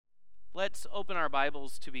Let's open our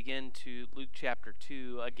Bibles to begin to Luke chapter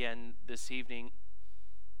 2 again this evening.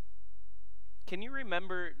 Can you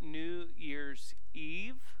remember New Year's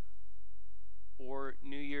Eve or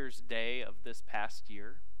New Year's Day of this past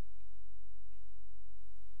year?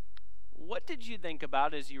 What did you think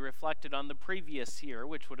about as you reflected on the previous year,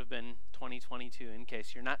 which would have been 2022 in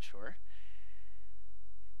case you're not sure?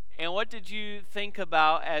 And what did you think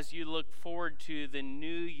about as you look forward to the new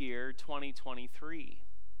year, 2023?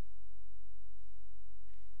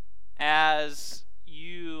 As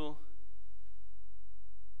you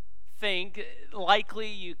think, likely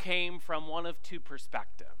you came from one of two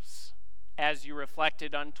perspectives as you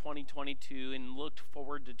reflected on 2022 and looked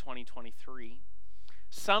forward to 2023.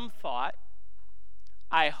 Some thought,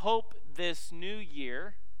 I hope this new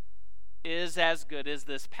year is as good as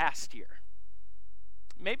this past year.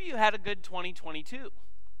 Maybe you had a good 2022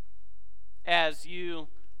 as you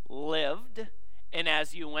lived. And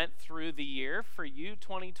as you went through the year, for you,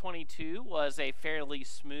 2022 was a fairly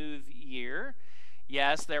smooth year.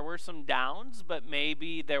 Yes, there were some downs, but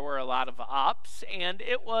maybe there were a lot of ups, and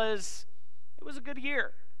it was a good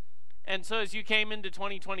year. And so as you came into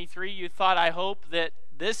 2023, you thought, I hope that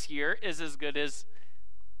this year is as good as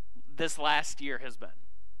this last year has been.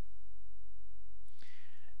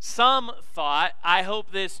 Some thought, I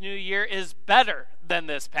hope this new year is better than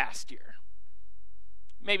this past year.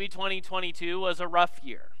 Maybe 2022 was a rough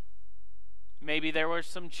year. Maybe there were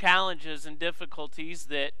some challenges and difficulties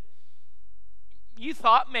that you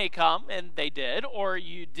thought may come, and they did, or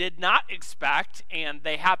you did not expect, and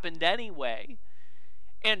they happened anyway.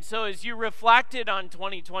 And so as you reflected on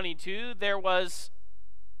 2022, there was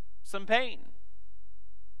some pain,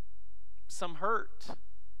 some hurt,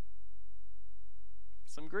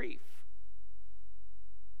 some grief.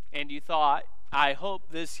 And you thought, I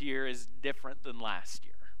hope this year is different than last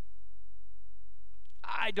year.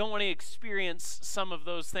 I don't want to experience some of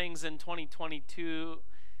those things in 2022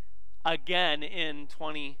 again in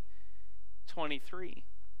 2023.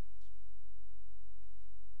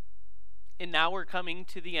 And now we're coming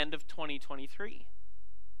to the end of 2023.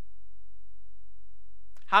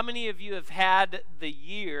 How many of you have had the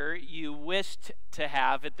year you wished to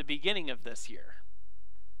have at the beginning of this year?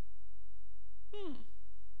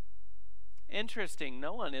 Interesting.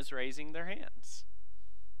 No one is raising their hands.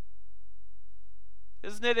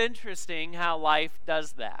 Isn't it interesting how life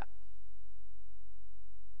does that?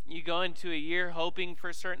 You go into a year hoping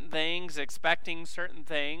for certain things, expecting certain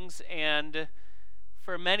things, and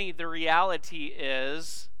for many, the reality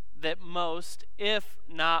is that most, if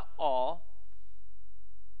not all,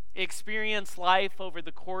 experience life over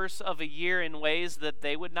the course of a year in ways that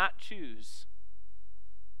they would not choose,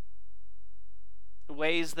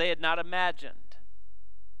 ways they had not imagined,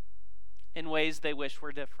 in ways they wish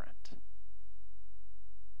were different.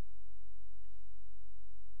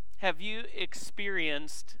 Have you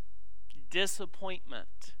experienced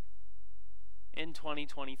disappointment in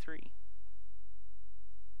 2023?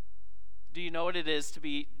 Do you know what it is to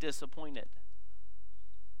be disappointed?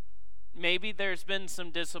 Maybe there's been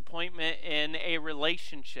some disappointment in a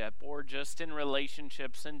relationship or just in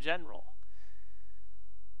relationships in general.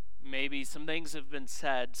 Maybe some things have been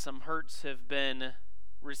said, some hurts have been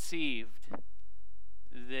received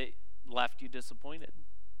that left you disappointed.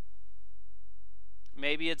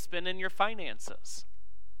 Maybe it's been in your finances.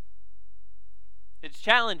 It's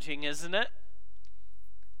challenging, isn't it,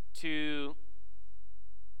 to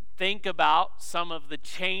think about some of the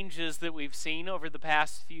changes that we've seen over the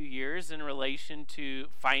past few years in relation to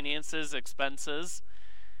finances, expenses.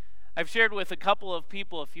 I've shared with a couple of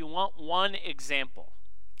people, if you want one example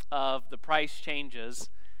of the price changes,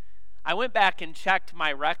 I went back and checked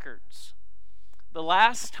my records. The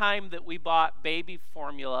last time that we bought baby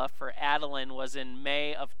formula for Adeline was in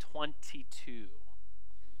May of 22.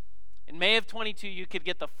 In May of 22, you could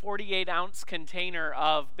get the 48-ounce container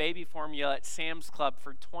of baby formula at Sam's Club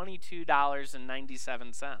for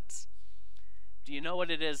 $22.97. Do you know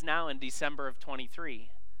what it is now in December of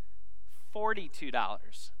 23?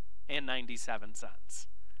 $42.97.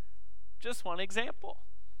 Just one example.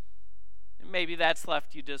 And maybe that's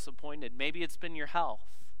left you disappointed. Maybe it's been your health.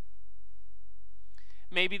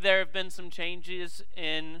 Maybe there have been some changes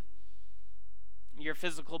in your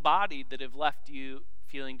physical body that have left you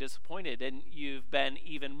feeling disappointed, and you've been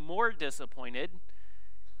even more disappointed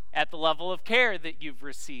at the level of care that you've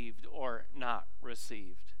received or not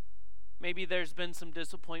received. Maybe there's been some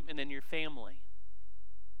disappointment in your family.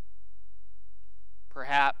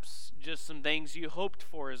 Perhaps just some things you hoped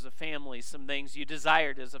for as a family, some things you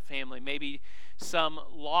desired as a family, maybe some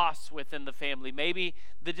loss within the family. Maybe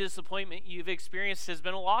the disappointment you've experienced has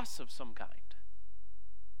been a loss of some kind.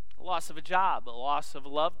 A loss of a job, a loss of a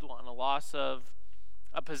loved one, a loss of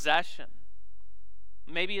a possession.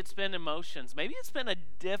 Maybe it's been emotions. Maybe it's been a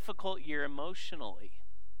difficult year emotionally.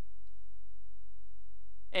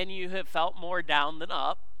 And you have felt more down than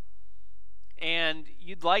up. And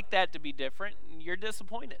you'd like that to be different, and you're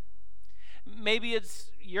disappointed. Maybe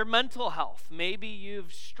it's your mental health. Maybe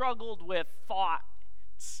you've struggled with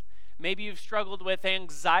thoughts. Maybe you've struggled with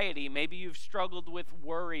anxiety. Maybe you've struggled with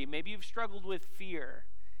worry. Maybe you've struggled with fear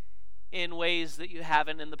in ways that you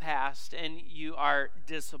haven't in the past, and you are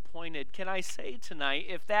disappointed. Can I say tonight,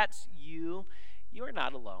 if that's you, you're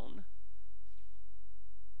not alone.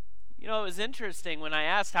 You know, it was interesting when I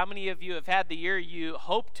asked how many of you have had the year you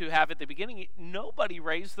hoped to have at the beginning, nobody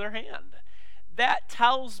raised their hand. That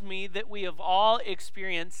tells me that we have all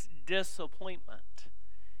experienced disappointment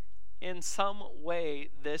in some way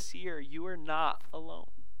this year. You are not alone.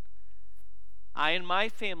 I and my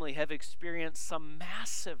family have experienced some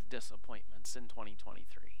massive disappointments in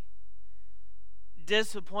 2023.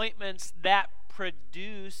 Disappointments that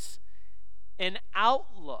produce an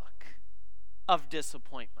outlook of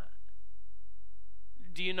disappointment.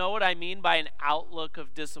 Do you know what I mean by an outlook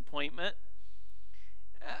of disappointment?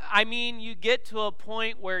 I mean, you get to a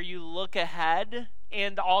point where you look ahead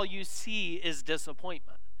and all you see is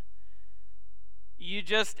disappointment. You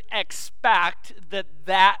just expect that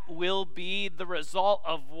that will be the result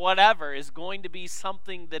of whatever is going to be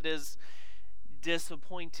something that is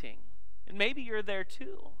disappointing. And maybe you're there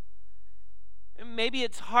too. And maybe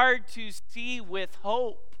it's hard to see with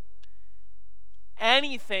hope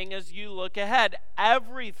anything as you look ahead.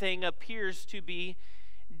 Everything appears to be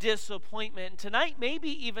disappointment. And tonight, maybe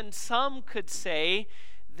even some could say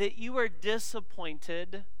that you are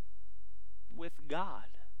disappointed with God.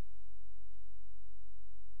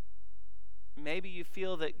 Maybe you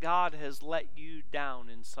feel that God has let you down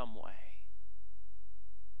in some way,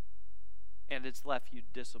 and it's left you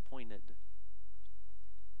disappointed.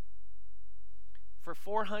 For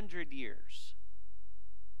 400 years,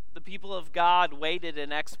 the people of God waited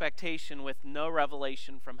in expectation with no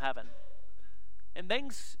revelation from heaven. And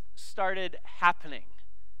things started happening.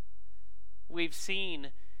 We've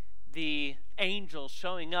seen the angel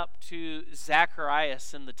showing up to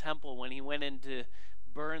Zacharias in the temple when he went in to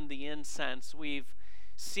burn the incense. We've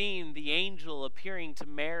seen the angel appearing to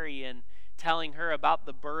Mary and telling her about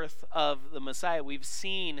the birth of the Messiah. We've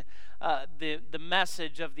seen the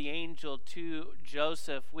message of the angel to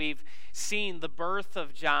Joseph. We've seen the birth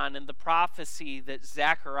of John and the prophecy that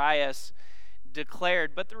Zacharias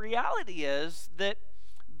declared. But the reality is that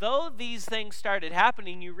though these things started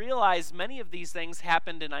happening, you realize many of these things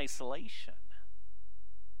happened in isolation.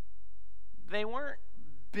 They weren't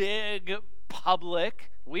big,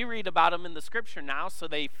 public. We read about them in the scripture now, so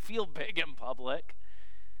they feel big and public.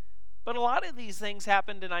 But a lot of these things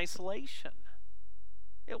happened in isolation.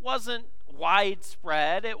 It wasn't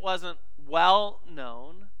widespread. It wasn't well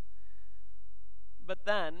known. But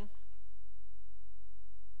then,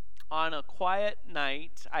 on a quiet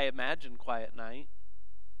night, I imagine quiet night,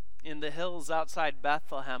 in the hills outside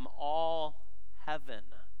Bethlehem, all heaven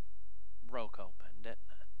broke open, didn't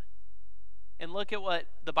it? And look at what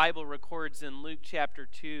the Bible records in Luke chapter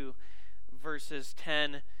 2, verses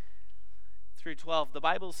 10 through 12. The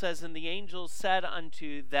Bible says, "And the angel said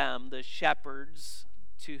unto them, the shepherds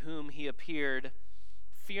to whom he appeared,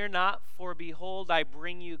 Fear not, for behold, I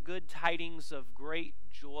bring you good tidings of great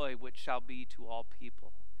joy, which shall be to all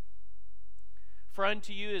people. For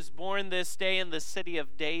unto you is born this day in the city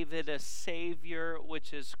of David a Savior,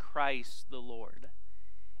 which is Christ the Lord.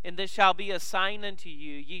 And this shall be a sign unto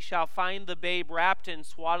you, ye shall find the babe wrapped in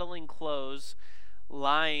swaddling clothes,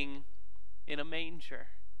 lying in a manger."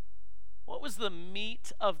 What was the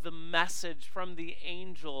meat of the message from the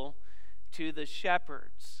angel to the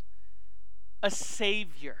shepherds? A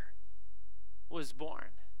Savior was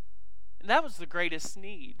born. And that was the greatest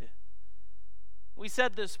need. We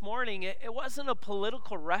said this morning, it wasn't a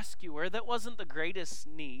political rescuer. That wasn't the greatest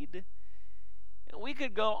need. And we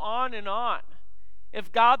could go on and on.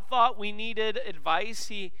 If God thought we needed advice,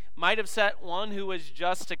 he might have sent one who was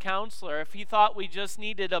just a counselor. If he thought we just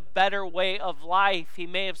needed a better way of life, he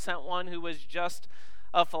may have sent one who was just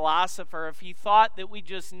a philosopher. If he thought that we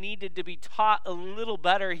just needed to be taught a little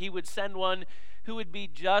better, he would send one who would be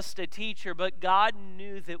just a teacher. But God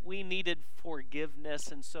knew that we needed forgiveness,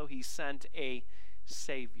 and so he sent a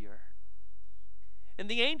Savior. And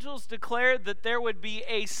the angels declared that there would be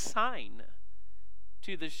a sign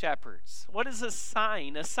to the shepherds. What is a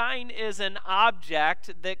sign? A sign is an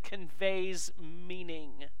object that conveys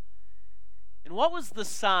meaning. And what was the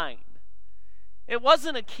sign? It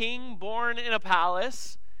wasn't a king born in a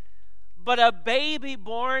palace, but a baby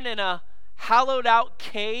born in a hollowed out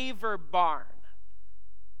cave or barn,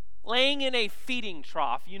 laying in a feeding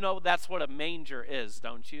trough. You know that's what a manger is,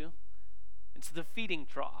 don't you? It's the feeding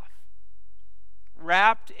trough.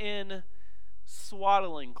 Wrapped in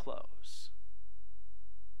swaddling clothes.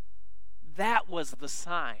 That was the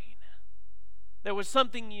sign. There was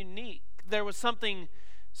something unique. There was something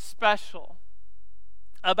special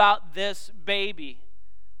about this baby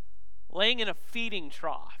laying in a feeding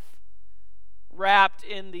trough, wrapped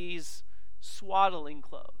in these swaddling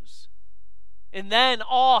clothes. And then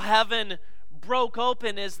all heaven broke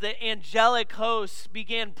open as the angelic hosts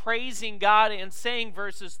began praising God and saying,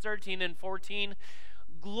 verses 13 and 14,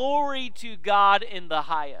 "Glory to God in the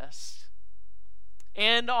highest,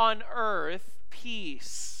 and on earth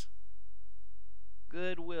peace,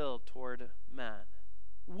 goodwill toward men."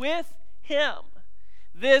 With him,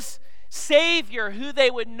 this Savior who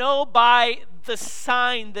they would know by the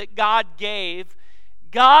sign that God gave,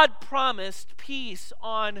 God promised peace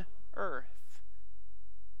on earth.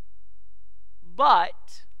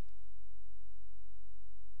 But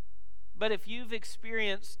if you've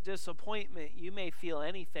experienced disappointment, you may feel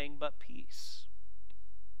anything but peace.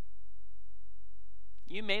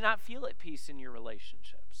 You may not feel at peace in your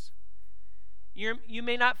relationships. You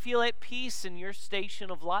may not feel at peace in your station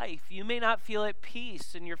of life. You may not feel at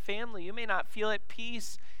peace in your family. You may not feel at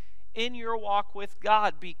peace in your walk with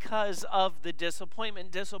God because of the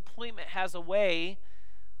disappointment. Disappointment has a way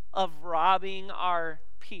of robbing our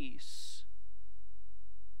peace.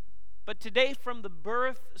 But today, from the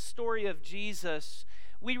birth story of Jesus,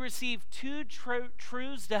 we receive two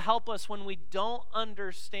truths to help us when we don't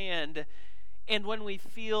understand and when we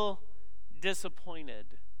feel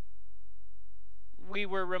disappointed. We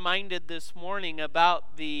were reminded this morning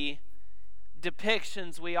about the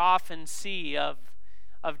depictions we often see of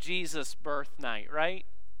Jesus' birth night, right?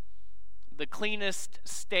 The cleanest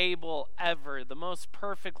stable ever, the most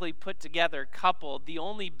perfectly put together couple, the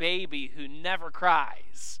only baby who never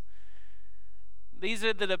cries. These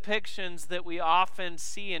are the depictions that we often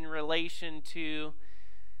see in relation to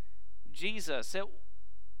Jesus. It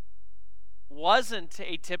wasn't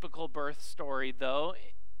a typical birth story, though.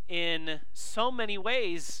 In so many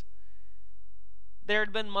ways, there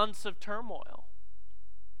had been months of turmoil.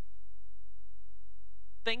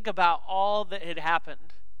 Think about all that had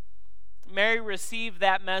happened. Mary received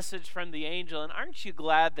that message from the angel, and aren't you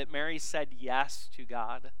glad that Mary said yes to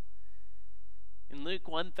God? In Luke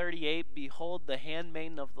 1:38, "Behold the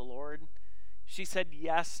handmaiden of the Lord." She said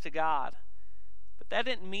yes to God. But that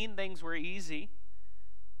didn't mean things were easy.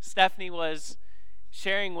 Stephanie was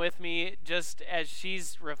sharing with me, just as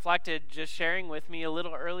she's reflected, just sharing with me a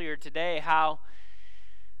little earlier today, how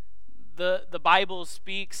the Bible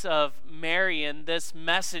speaks of Mary and this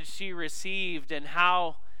message she received, and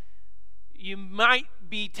how you might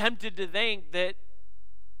be tempted to think that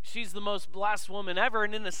she's the most blessed woman ever,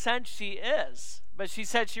 and in a sense she is. But she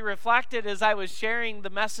said she reflected as I was sharing the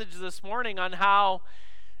message this morning on how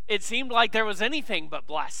it seemed like there was anything but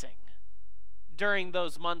blessing during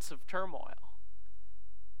those months of turmoil.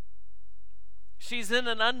 She's in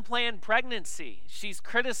an unplanned pregnancy. She's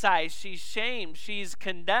criticized, she's shamed, she's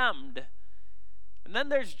condemned. And then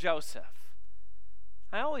there's Joseph.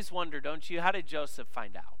 I always wonder, don't you, how did Joseph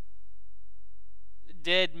find out?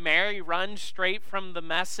 Did Mary run straight from the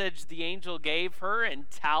message the angel gave her and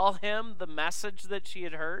tell him the message that she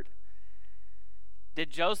had heard? Did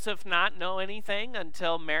Joseph not know anything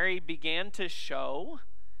until Mary began to show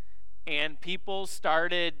and people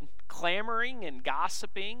started clamoring and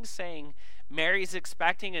gossiping, saying, "Mary's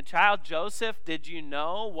expecting a child"? Joseph, did you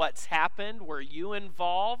know what's happened? Were you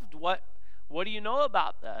involved? What do you know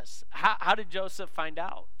about this? How did Joseph find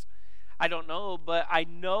out? I don't know, but I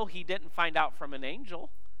know he didn't find out from an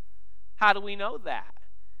angel. How do we know that?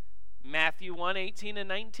 Matthew 1:18 and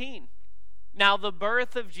 19. "Now the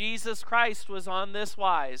birth of Jesus Christ was on this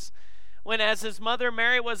wise. When as his mother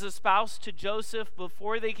Mary was espoused to Joseph,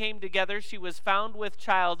 before they came together, she was found with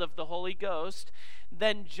child of the Holy Ghost.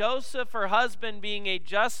 Then Joseph, her husband, being a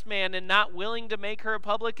just man and not willing to make her a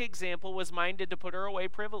public example, was minded to put her away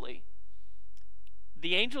privily."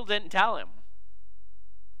 The angel didn't tell him.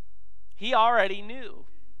 He already knew.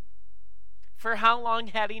 For how long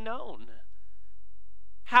had he known?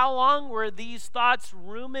 How long were these thoughts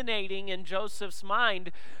ruminating in Joseph's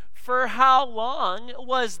mind? For how long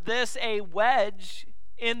was this a wedge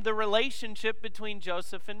in the relationship between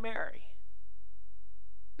Joseph and Mary?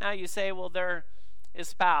 Now you say, well, they're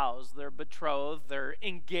espoused, they're betrothed, they're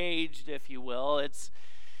engaged, if you will. It's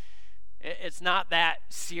not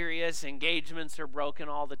that serious. Engagements are broken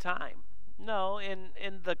all the time. No,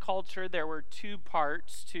 in the culture, there were two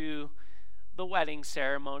parts to the wedding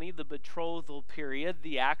ceremony, the betrothal period,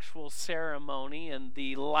 the actual ceremony, and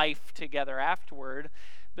the life together afterward.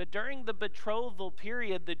 But during the betrothal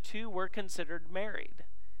period, the two were considered married.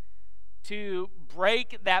 To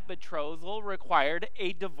break that betrothal required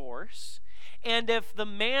a divorce. And if the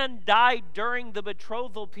man died during the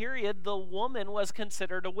betrothal period, the woman was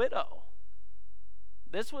considered a widow.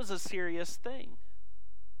 This was a serious thing.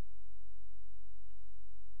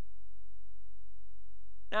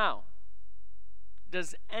 Now,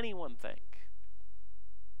 does anyone think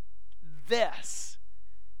this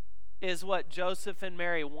is what Joseph and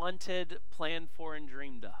Mary wanted, planned for, and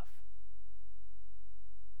dreamed of?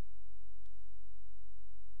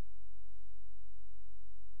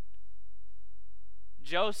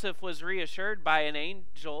 Joseph was reassured by an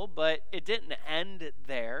angel, but it didn't end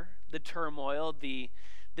there. The turmoil, the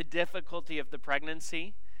difficulty of the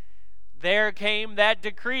pregnancy. There came that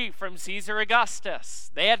decree from Caesar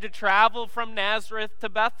Augustus. They had to travel from Nazareth to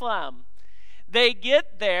Bethlehem. They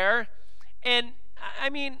get there, and I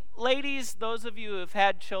mean, ladies, those of you who have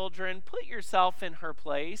had children, put yourself in her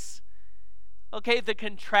place. Okay, the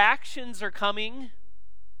contractions are coming.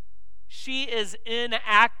 She is in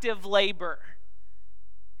active labor.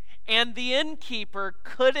 And the innkeeper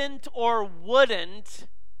couldn't or wouldn't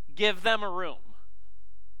give them a room.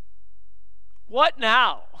 What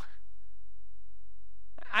now?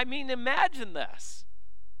 I mean, imagine this.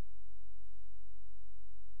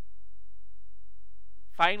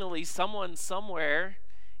 Finally, someone somewhere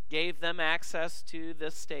gave them access to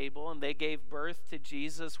this stable, and they gave birth to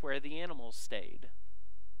Jesus where the animals stayed.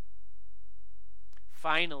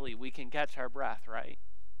 Finally, we can catch our breath, right?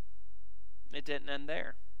 It didn't end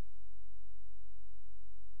there.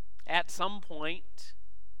 At some point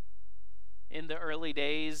in the early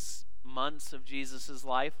days, months of Jesus'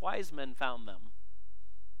 life, wise men found them.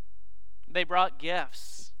 They brought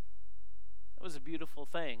gifts. It was a beautiful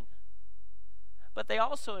thing. But they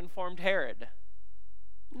also informed Herod,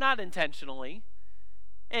 not intentionally.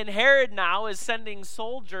 And Herod now is sending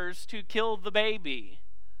soldiers to kill the baby.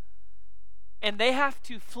 And they have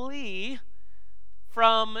to flee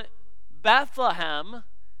from Bethlehem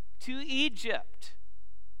to Egypt.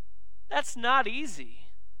 That's not easy.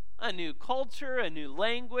 A new culture, a new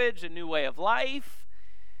language, a new way of life.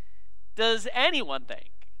 Does anyone think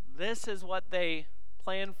this is what they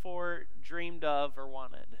planned for, dreamed of, or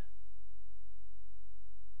wanted?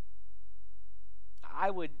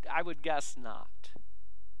 I would guess not.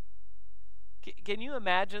 Can you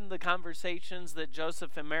imagine the conversations that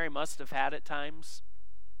Joseph and Mary must have had at times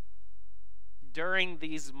during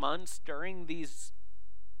these months, during these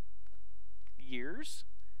years,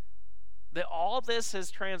 that all this is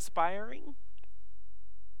transpiring?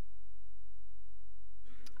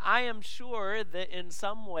 I am sure that in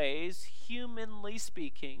some ways, humanly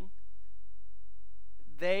speaking,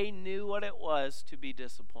 they knew what it was to be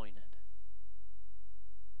disappointed.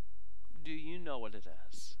 Do you know what it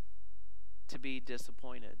is to be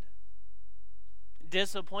disappointed?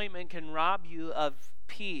 Disappointment can rob you of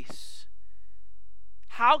peace.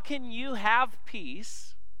 How can you have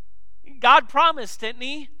peace? God promised, didn't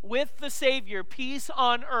he, with the Savior, peace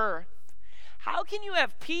on earth. How can you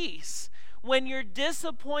have peace when you're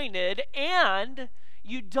disappointed and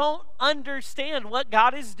you don't understand what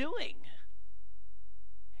God is doing?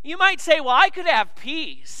 You might say, well, I could have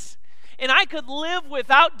peace and I could live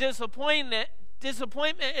without disappointment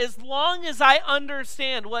as long as I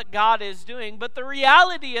understand what God is doing. But the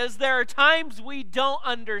reality is there are times we don't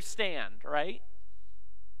understand, right?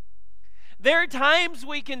 There are times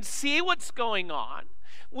we can see what's going on.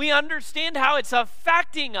 We understand how it's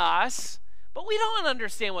affecting us, but we don't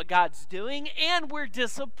understand what God's doing, and we're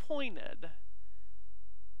disappointed.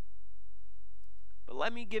 But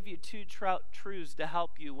let me give you two truths to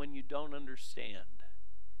help you when you don't understand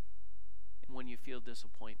and when you feel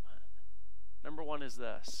disappointment. Number one is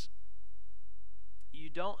this: you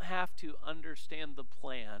don't have to understand the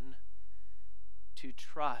plan to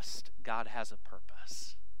trust God has a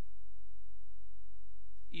purpose.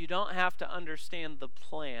 You don't have to understand the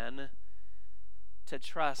plan to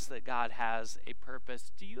trust that God has a purpose.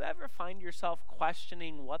 Do you ever find yourself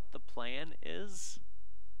questioning what the plan is?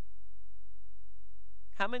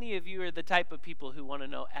 How many of you are the type of people who want to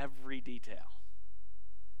know every detail?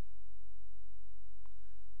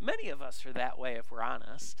 Many of us are that way, if we're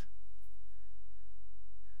honest.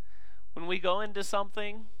 When we go into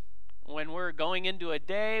something, when we're going into a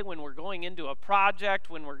day, when we're going into a project,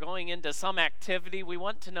 when we're going into some activity, we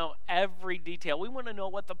want to know every detail. We want to know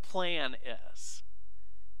what the plan is.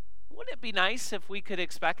 Wouldn't it be nice if we could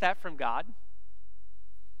expect that from God?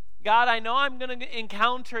 God, I know I'm going to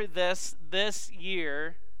encounter this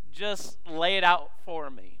year. just lay it out for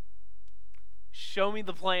me. Show me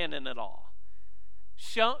the plan in it all.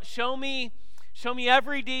 Show me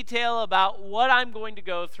every detail about what I'm going to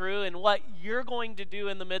go through and what you're going to do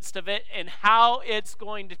in the midst of it and how it's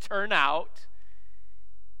going to turn out.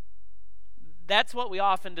 That's what we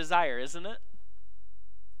often desire, isn't it?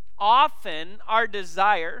 Often our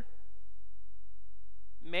desire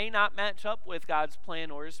may not match up with God's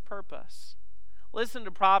plan or his purpose. Listen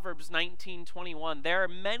to Proverbs 19:21. There are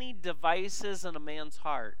many devices in a man's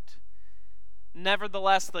heart.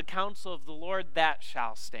 Nevertheless, the counsel of the Lord, that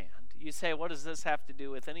shall stand. You say, what does this have to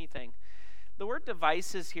do with anything? The word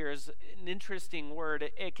devices here is an interesting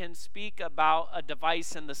word. It can speak about a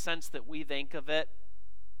device in the sense that we think of it,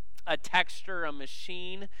 a texture, a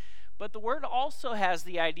machine. But the word also has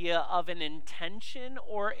the idea of an intention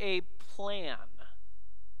or a plan.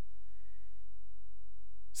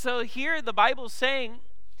 So here the Bible's saying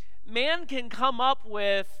man can come up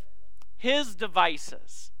with his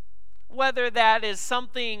devices, whether that is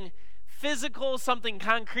something physical, something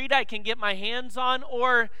concrete I can get my hands on,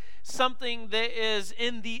 or something that is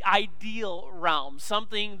in the ideal realm,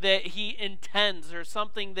 something that he intends or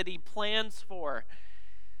something that he plans for.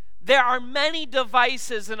 There are many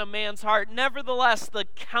devices in a man's heart. Nevertheless, the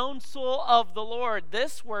counsel of the Lord,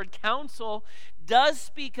 this word counsel does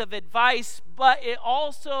speak of advice, but it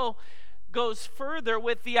also goes further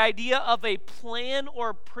with the idea of a plan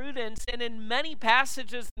or prudence. And in many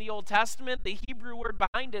passages in the Old Testament, the Hebrew word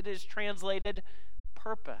behind it is translated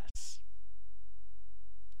purpose.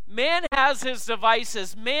 Man has his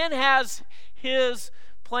devices. Man has his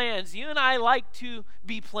plans. You and I like to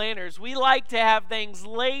be planners. We like to have things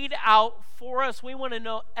laid out for us. We want to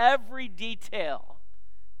know every detail.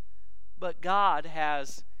 But God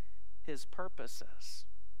has his purposes.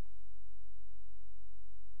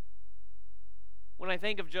 When I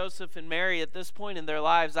think of Joseph and Mary at this point in their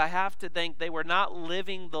lives, I have to think they were not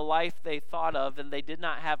living the life they thought of, and they did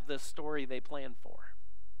not have the story they planned for.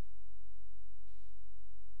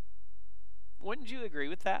 Wouldn't you agree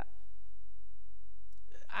with that?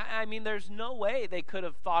 I mean, there's no way they could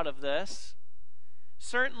have thought of this.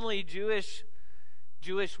 Certainly Jewish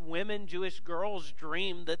women, Jewish girls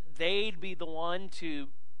dreamed that they'd be the one to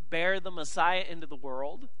bear the Messiah into the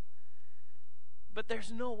world. But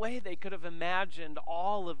there's no way they could have imagined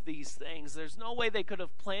all of these things. There's no way they could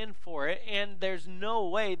have planned for it, and there's no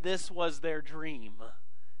way this was their dream.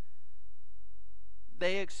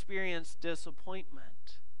 They experienced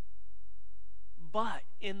disappointment. But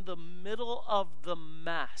in the middle of the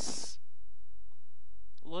mess,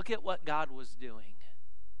 look at what God was doing.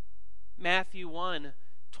 Matthew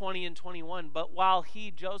 1:20 and 21. But while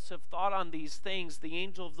he, Joseph, thought on these things, the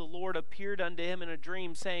angel of the Lord appeared unto him in a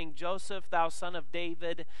dream, saying, Joseph, thou son of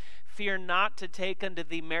David, fear not to take unto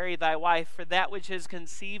thee Mary thy wife, for that which is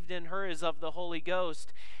conceived in her is of the Holy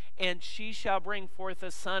Ghost. And she shall bring forth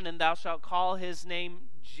a son, and thou shalt call his name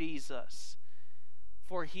Jesus.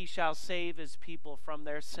 For he shall save his people from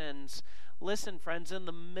their sins. Listen, friends, in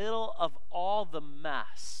the middle of all the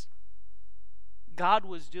mess, God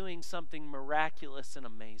was doing something miraculous and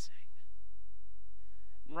amazing.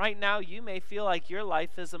 Right now, you may feel like your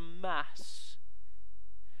life is a mess.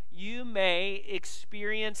 You may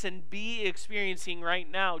experience and be experiencing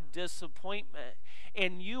right now disappointment.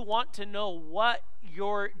 And you want to know what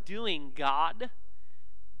you're doing, God.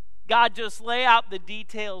 God, just lay out the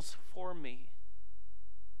details for me.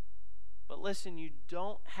 But listen, you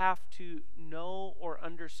don't have to know or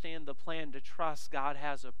understand the plan to trust God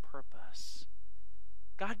has a purpose.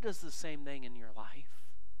 God does the same thing in your life.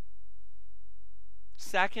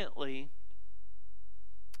 Secondly,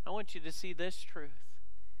 I want you to see this truth.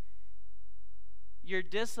 Your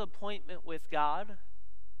disappointment with God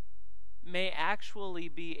may actually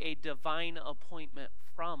be a divine appointment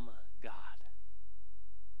from God.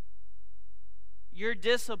 Your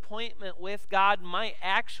disappointment with God might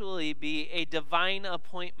actually be a divine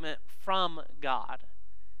appointment from God.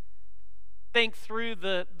 Think through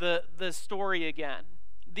the story again.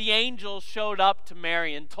 The angel showed up to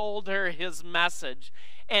Mary and told her his message.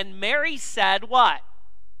 And Mary said what?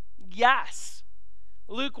 Yes.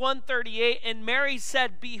 Luke 1:38, and Mary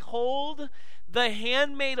said, Behold, the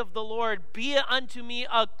handmaid of the Lord, be it unto me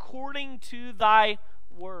according to thy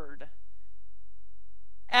word.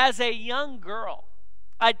 As a young girl,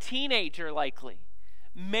 a teenager likely,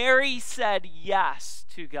 Mary said yes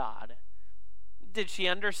to God. Did she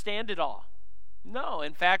understand it all? No.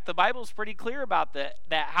 In fact, the Bible's pretty clear about that.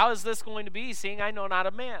 How is this going to be, seeing I know not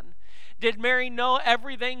a man? Did Mary know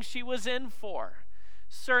everything she was in for?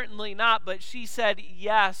 Certainly not, but she said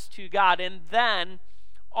yes to God. And then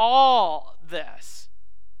all this,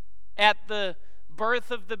 at the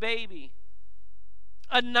birth of the baby.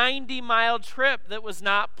 A 90-mile trip that was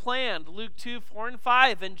not planned. Luke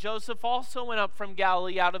 2:4-5. And Joseph also went up from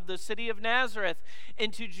Galilee out of the city of Nazareth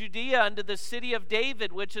into Judea unto the city of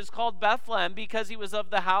David, which is called Bethlehem, because he was of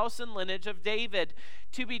the house and lineage of David,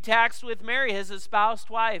 to be taxed with Mary, his espoused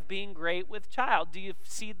wife, being great with child. Do you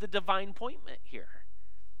see the divine appointment here?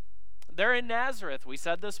 They're in Nazareth. We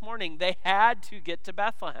said this morning they had to get to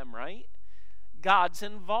Bethlehem, right? God's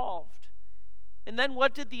involved. And then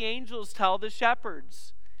what did the angels tell the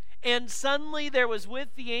shepherds? And suddenly there was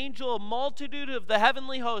with the angel a multitude of the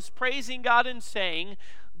heavenly host praising God and saying,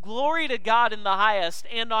 Glory to God in the highest,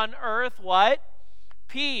 and on earth what?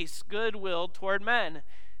 Peace, goodwill toward men.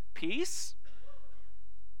 Peace?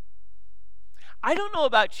 I don't know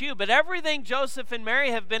about you, but everything Joseph and Mary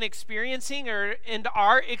have been experiencing and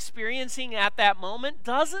are experiencing at that moment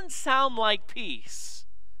doesn't sound like peace.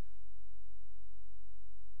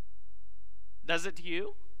 Does it to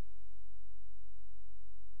you?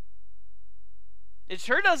 It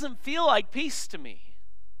sure doesn't feel like peace to me.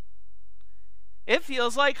 It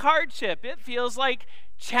feels like hardship. It feels like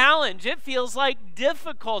challenge. It feels like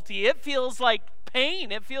difficulty. It feels like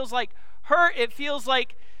pain. It feels like hurt. It feels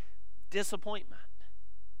like disappointment.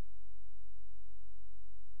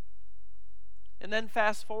 And then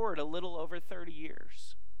fast forward a little over 30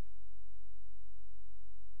 years.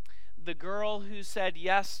 The girl who said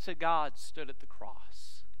yes to God stood at the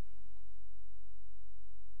cross.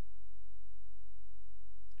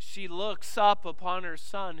 She looks up upon her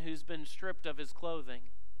son who's been stripped of his clothing.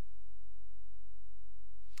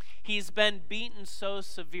 He's been beaten so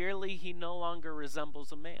severely he no longer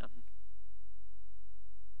resembles a man.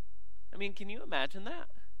 I mean, can you imagine that?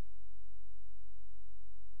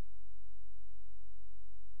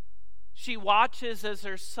 She watches as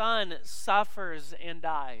her son suffers and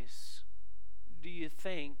dies. Do you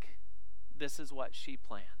think this is what she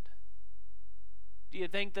planned? Do you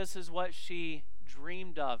think this is what she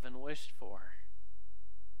dreamed of and wished for?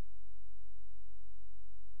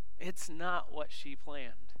 It's not what she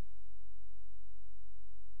planned.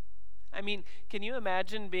 I mean, can you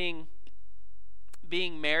imagine being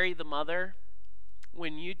Mary, the mother,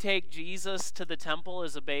 when you take Jesus to the temple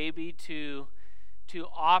as a baby to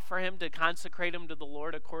offer him, to consecrate him to the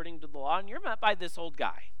Lord according to the law, and you're met by this old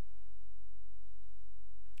guy.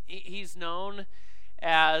 He's known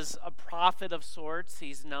as a prophet of sorts.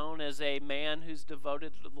 He's known as a man who's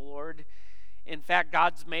devoted to the Lord. In fact,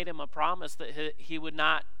 God's made him a promise that he would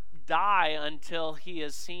not die until he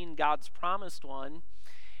has seen God's promised one.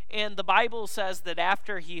 And the Bible says that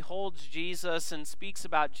after he holds Jesus and speaks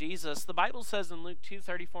about Jesus, the Bible says in Luke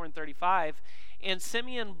 2:34-35, and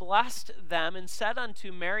Simeon blessed them and said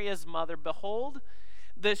unto Mary his mother, Behold,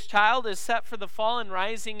 this child is set for the fall and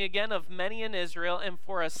rising again of many in Israel, and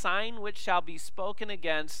for a sign which shall be spoken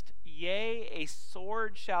against, yea, a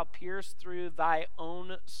sword shall pierce through thy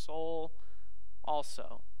own soul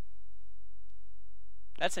also.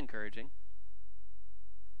 That's encouraging.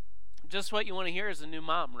 Just what you want to hear as a new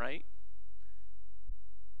mom, right?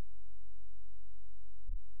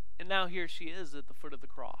 And now here she is at the foot of the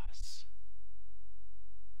cross,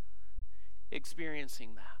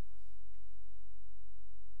 experiencing that.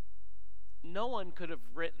 No one could have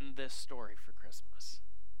written this story for Christmas.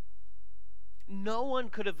 No one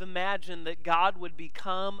could have imagined that God would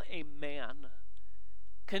become a man,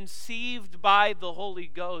 conceived by the Holy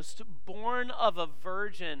Ghost, born of a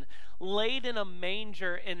virgin, laid in a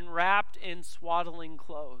manger and wrapped in swaddling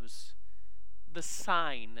clothes. The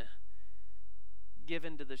sign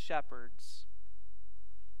given to the shepherds.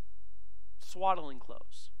 Swaddling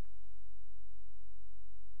clothes.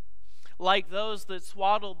 Like those that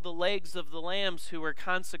swaddled the legs of the lambs who were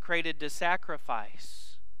consecrated to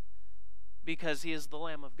sacrifice, because he is the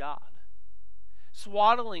Lamb of God.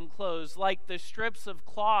 Swaddling clothes, like the strips of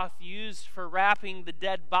cloth used for wrapping the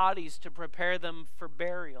dead bodies to prepare them for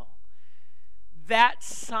burial. That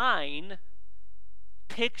sign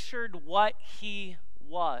pictured what he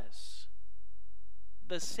was.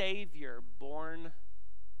 The Savior born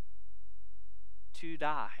to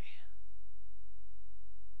die.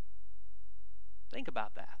 Think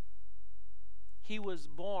about that. He was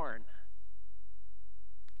born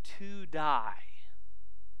to die.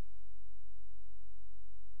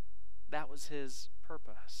 That was his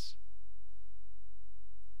purpose.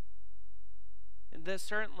 And this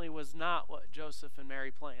certainly was not what Joseph and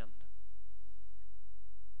Mary planned.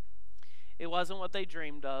 It wasn't what they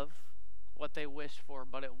dreamed of, what they wished for,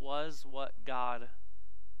 but it was what God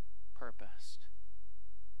purposed.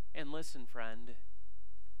 And listen, friend,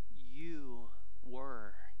 you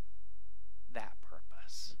were that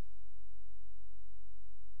purpose.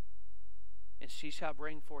 and she shall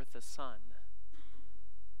bring forth a son,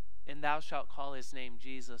 and thou shalt call his name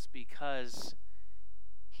Jesus, because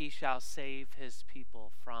he shall save his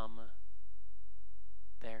people from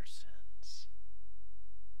their sins.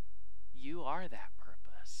 You are that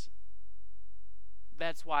purpose.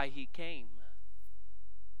 That's why he came.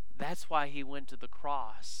 That's why he went to the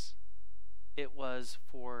cross. It was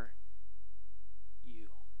for you.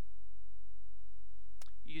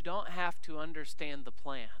 You don't have to understand the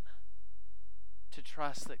plan to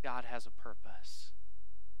trust that God has a purpose.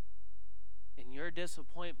 And your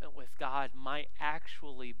disappointment with God might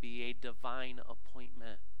actually be a divine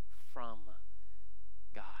appointment from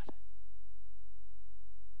God.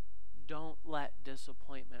 Don't let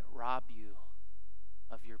disappointment rob you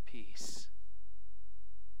of your peace.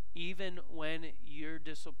 Even when you're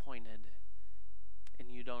disappointed and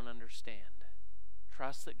you don't understand,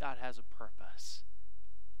 trust that God has a purpose.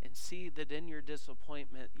 And see that in your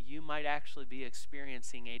disappointment, you might actually be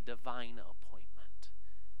experiencing a divine appointment.